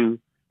quite a few.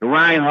 The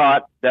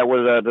Reinhardt, that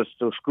was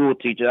the school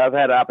teacher. I've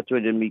had the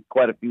opportunity to meet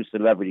quite a few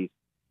celebrities.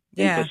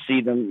 Yeah. And to see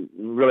them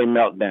really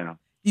melt down.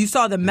 You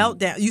saw the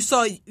meltdown.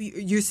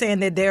 You're saying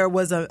that there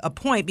was a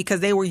point because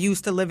they were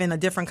used to living a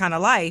different kind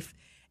of life,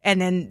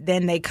 and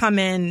then they come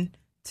in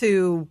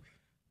to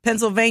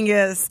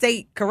Pennsylvania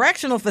state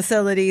correctional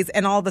facilities,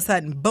 and all of a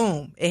sudden,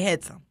 boom, it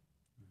hits them.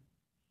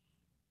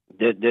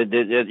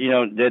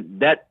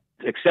 That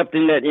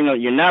accepting that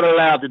you're not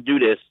allowed to do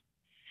this,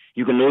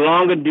 you can no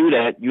longer do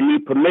that. You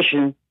need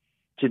permission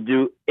to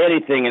do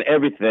anything and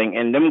everything,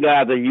 and them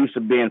guys are used to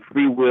being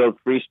free-willed,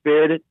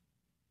 free-spirited.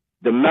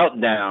 The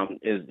meltdown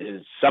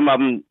is some of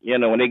them,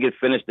 when they get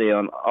finished, they're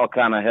on all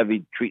kind of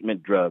heavy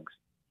treatment drugs.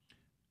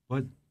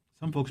 But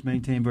some folks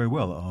maintain very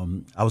well.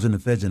 I was in the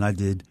feds, and I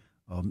did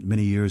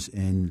many years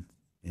in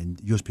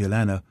USP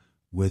Atlanta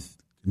with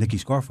Nicky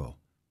Scarfo,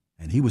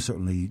 and he was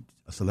certainly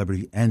a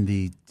celebrity and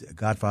the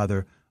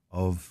godfather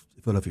of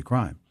Philadelphia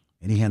crime,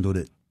 and he handled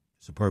it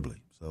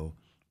superbly. So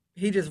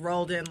He just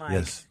rolled in like,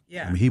 yes.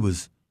 Yeah. I mean, he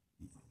was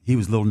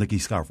little Nicky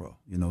Scarfo,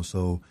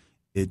 so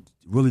it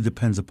really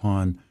depends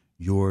upon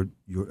your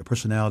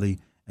personality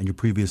and your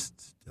previous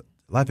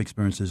life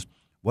experiences.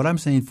 What I'm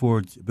saying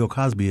for Bill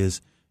Cosby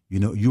is,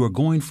 you are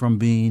going from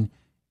being,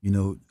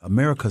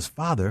 America's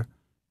father,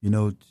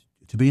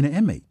 to being an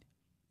inmate.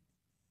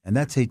 And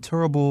that's a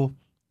terrible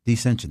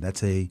descension.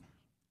 That's a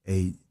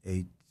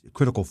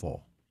critical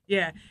fall.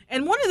 Yeah.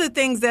 And one of the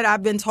things that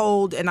I've been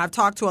told, and I've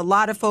talked to a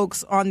lot of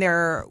folks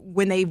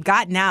when they've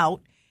gotten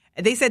out,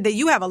 they said that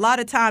you have a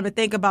lot of time to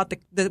think about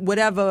the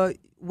whatever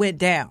went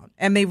down.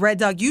 I mean, Red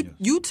Dog,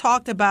 you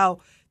talked about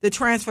the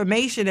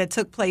transformation that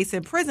took place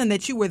in prison,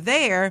 that you were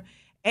there.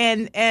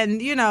 And I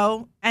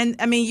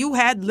mean, you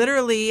had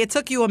literally, it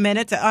took you a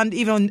minute to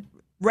even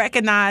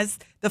recognize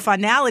the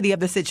finality of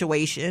the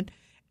situation.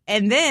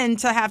 And then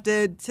to have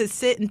to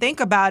sit and think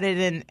about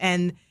it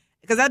and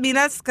because I mean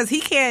that's because he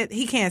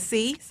can't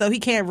see, so he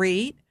can't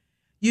read.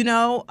 He's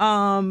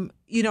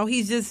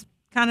just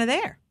kind of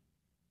there.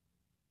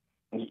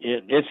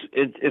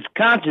 It's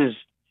conscious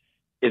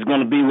is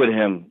going to be with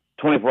him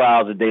 24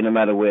 hours a day, no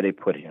matter where they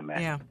put him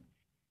at. Yeah.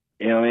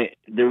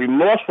 The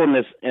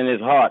remorsefulness in his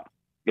heart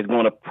is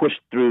going to push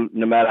through,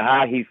 no matter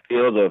how he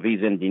feels or if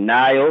he's in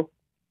denial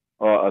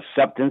or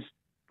acceptance.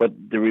 But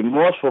the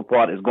remorseful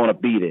part is going to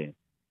be there.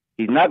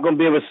 He's not going to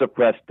be able to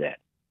suppress that.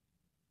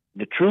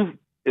 The truth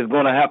is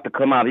going to have to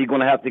come out. He's going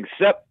to have to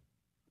accept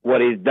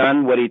what he's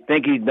done, what he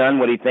think he's done,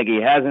 what he think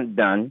he hasn't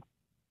done.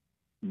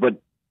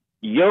 But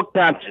your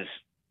conscience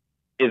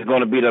is going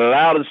to be the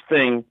loudest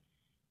thing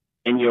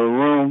in your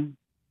room,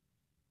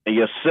 in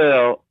your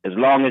cell, as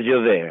long as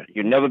you're there.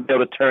 You'll never be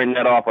able to turn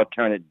that off or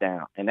turn it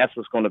down. And that's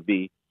what's going to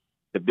be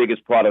the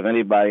biggest part of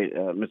anybody,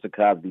 Mr.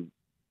 Cosby,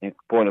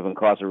 point of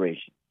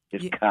incarceration,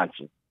 his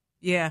conscience.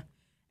 Yeah.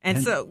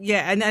 And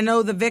and I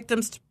know the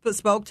victims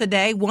spoke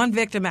today. One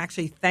victim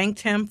actually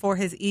thanked him for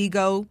his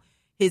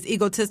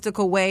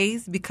egotistical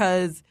ways,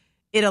 because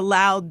it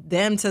allowed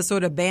them to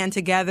sort of band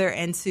together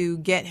and to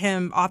get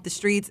him off the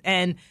streets.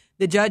 And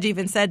the judge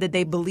even said that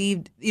they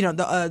believed,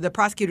 the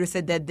prosecutor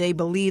said that they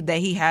believed that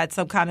he had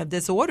some kind of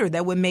disorder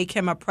that would make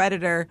him a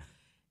predator.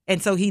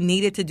 And so he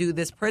needed to do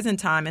this prison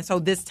time. And so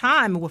this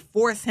time would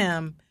force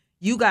him,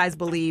 you guys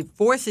believe,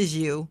 forces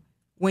you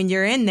when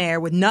you're in there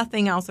with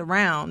nothing else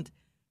around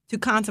to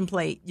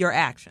contemplate your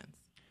actions.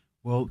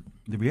 Well,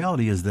 the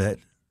reality is that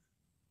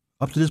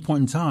up to this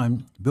point in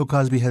time, Bill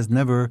Cosby has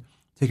never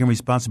taken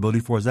responsibility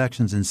for his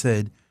actions and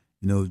said,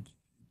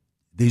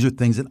 these are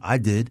things that I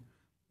did.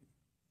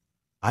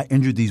 I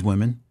injured these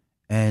women,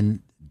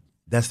 and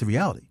that's the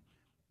reality.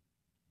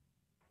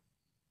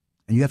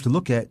 And you have to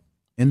look at,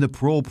 in the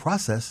parole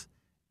process,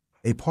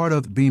 a part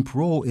of being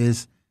parole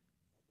is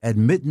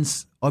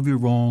admittance of your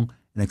wrong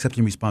and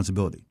accepting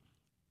responsibility.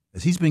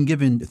 As he's been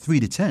given 3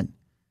 to 10,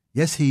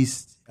 yes,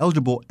 he's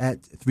eligible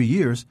at 3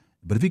 years,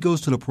 but if he goes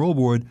to the parole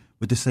board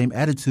with the same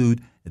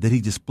attitude that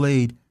he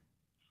displayed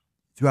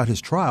throughout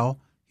his trial,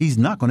 he's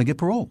not going to get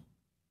parole.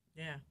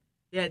 Yeah.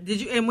 Yeah.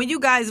 Did you? And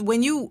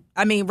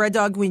Red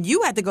Dog, when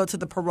you had to go to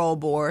the parole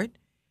board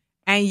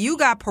and you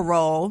got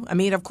parole, I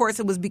mean, of course,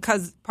 it was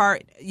because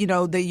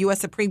the U.S.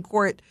 Supreme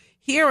Court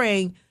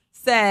hearing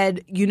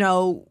said,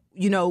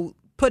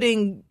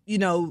 putting,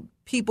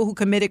 people who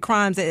committed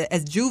crimes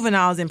as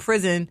juveniles in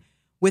prison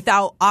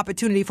without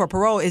opportunity for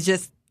parole is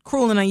just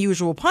cruel and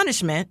unusual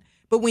punishment.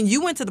 But when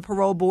you went to the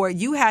parole board,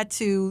 you had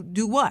to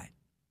do what?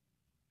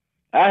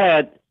 I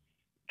had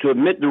to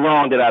admit the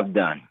wrong that I've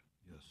done.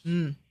 Yes.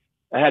 Mm.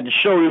 I had to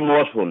show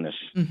remorsefulness.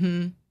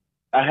 Mm-hmm.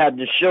 I had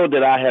to show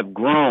that I have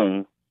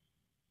grown,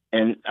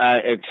 and I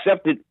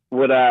accepted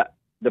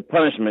the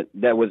punishment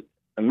that was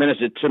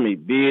administered to me,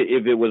 be it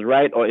if it was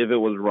right or if it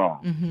was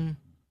wrong. Mm-hmm.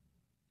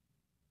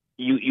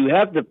 You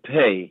have to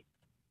pay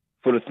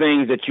for the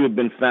things that you have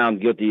been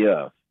found guilty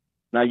of.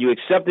 Now, you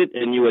accept it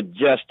and you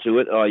adjust to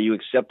it, or you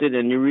accept it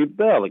and you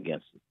rebel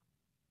against it.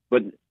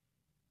 But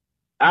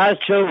I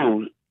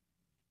chose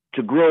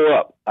to grow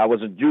up. I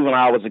was a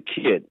juvenile. I was a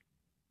kid.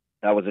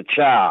 I was a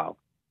child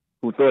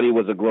who thought he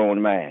was a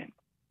grown man.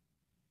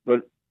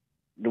 But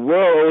the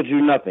world owes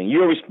you nothing.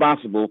 You're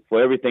responsible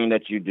for everything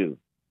that you do.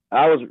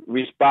 I was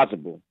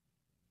responsible.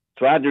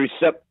 So I had to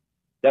accept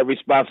that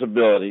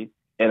responsibility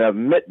and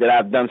admit that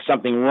I've done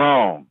something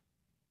wrong.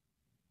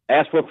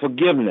 Ask for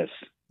forgiveness.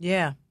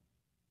 Yeah.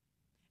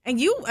 And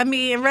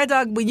Red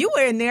Dog, when you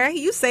were in there,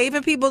 you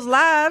saving people's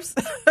lives,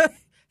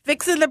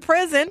 fixing the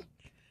prison,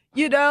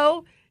 and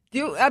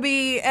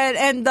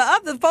the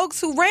other folks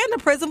who ran the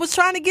prison was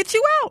trying to get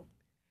you out.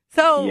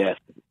 So yes.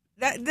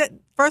 That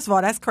first of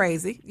all, that's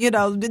crazy.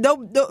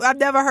 I've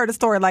never heard a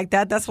story like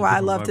that. That's why I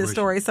love this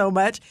story so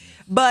much.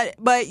 But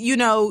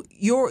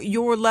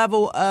your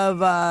level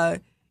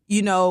of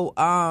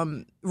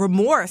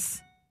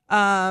remorse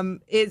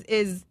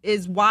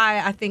is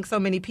why I think so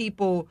many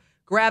people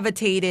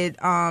gravitated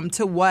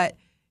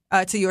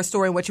to your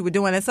story and what you were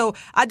doing. And so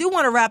I do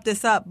want to wrap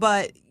this up,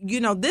 but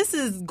this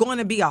is going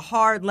to be a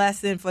hard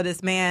lesson for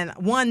this man,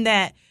 one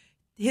that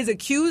his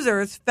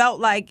accusers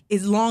felt like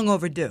is long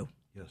overdue.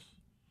 Yes.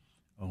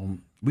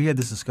 We had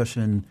this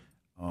discussion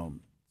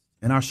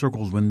in our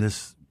circles, when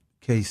this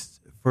case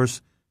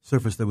first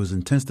surfaced, there was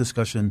intense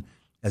discussion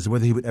as to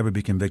whether he would ever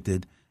be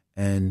convicted.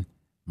 And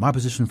my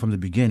position from the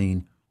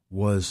beginning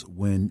was,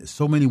 when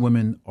so many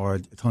women are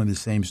telling the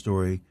same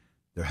story,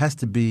 there has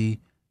to be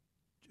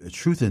a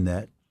truth in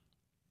that.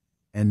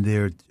 And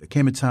there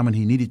came a time when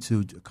he needed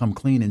to come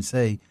clean and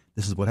say,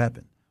 this is what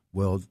happened.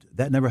 Well,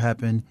 that never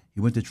happened.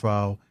 He went to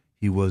trial.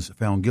 He was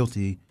found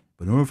guilty.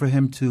 But in order for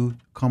him to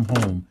come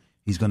home,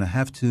 he's going to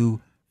have to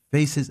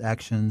face his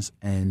actions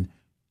and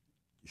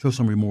show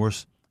some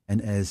remorse. And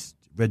as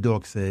Red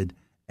Dog said,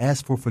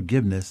 ask for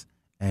forgiveness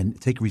and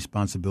take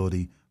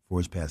responsibility for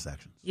his past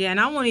actions. Yeah, and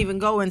I won't even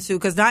go into,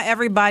 because not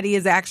everybody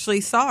is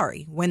actually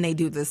sorry when they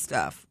do this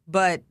stuff.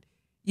 But,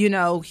 he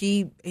going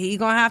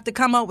to have to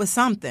come up with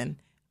something.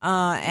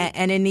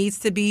 And it needs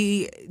to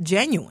be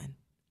genuine.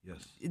 Yes.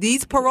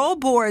 These parole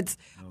boards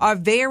are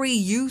very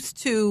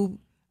used to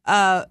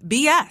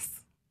BS.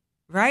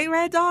 Right,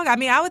 Red Dog? I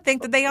mean, I would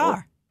think that they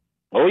are.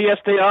 Oh, yes,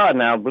 they are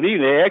now. Believe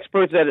me, they're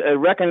experts at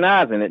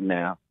recognizing it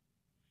now.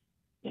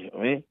 You know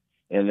what I mean?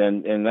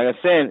 And like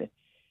I said,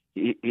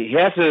 he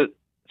has to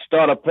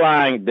start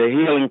applying the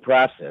healing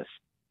process.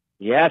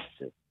 He has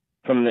to,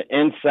 from the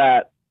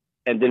inside,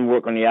 and then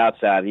work on the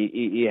outside.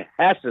 He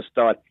has to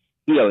start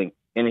healing.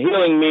 And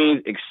healing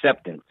means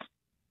acceptance.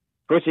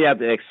 First, you have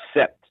to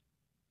accept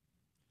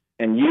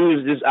and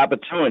use this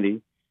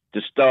opportunity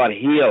to start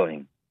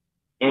healing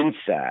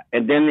inside.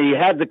 And then he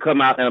had to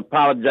come out and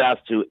apologize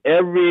to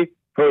every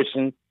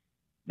person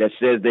that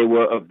says they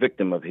were a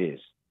victim of his.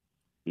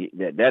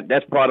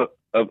 That's part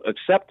of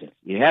acceptance.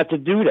 You have to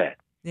do that.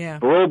 Yeah.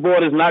 Parole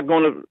board is not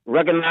going to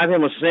recognize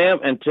him or say him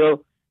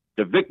until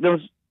the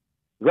victim's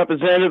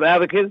representative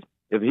advocates,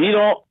 if he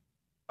don't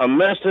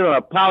administer an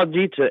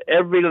apology to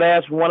every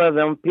last one of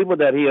them people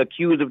that he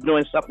accused of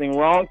doing something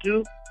wrong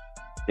to,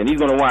 then he's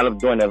going to wind up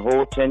doing that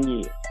whole 10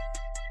 years.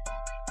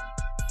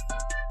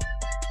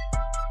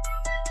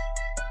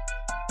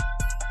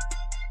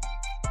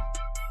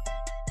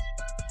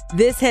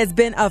 This has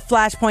been a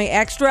Flashpoint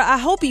Extra. I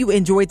hope you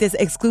enjoyed this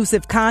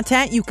exclusive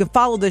content. You can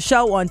follow the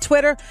show on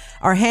Twitter.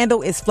 Our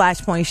handle is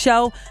Flashpoint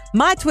Show.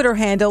 My Twitter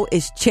handle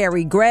is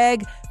Cherry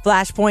Gregg.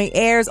 Flashpoint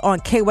airs on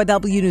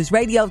KYW News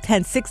Radio,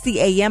 1060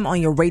 a.m.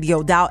 on your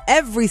radio dial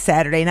every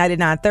Saturday night at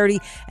 9:30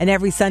 and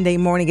every Sunday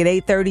morning at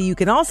 8:30. You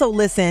can also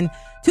listen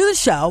to the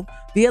show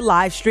via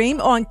live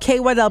stream on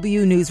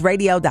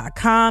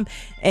KYWNewsRadio.com.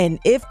 And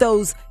if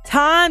those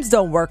times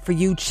don't work for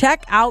you,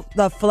 check out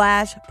the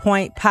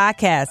Flashpoint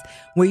podcast,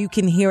 where you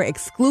can hear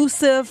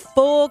exclusive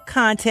full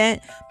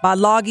content by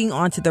logging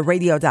onto the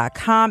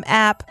radio.com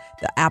app,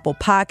 the Apple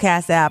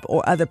Podcast app,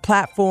 or other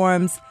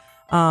platforms.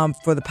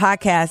 For the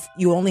podcast,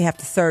 you only have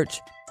to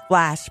search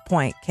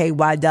Flashpoint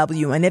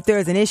KYW. And if there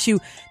is an issue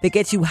that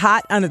gets you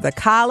hot under the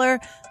collar,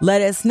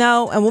 let us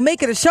know and we'll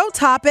make it a show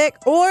topic.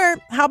 Or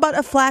how about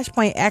a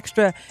Flashpoint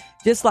Extra,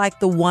 just like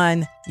the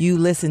one you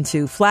listen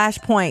to?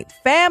 Flashpoint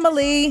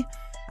family,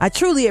 I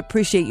truly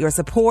appreciate your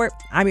support.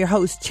 I'm your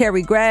host,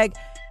 Cherry Gregg.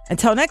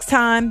 Until next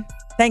time,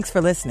 thanks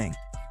for listening.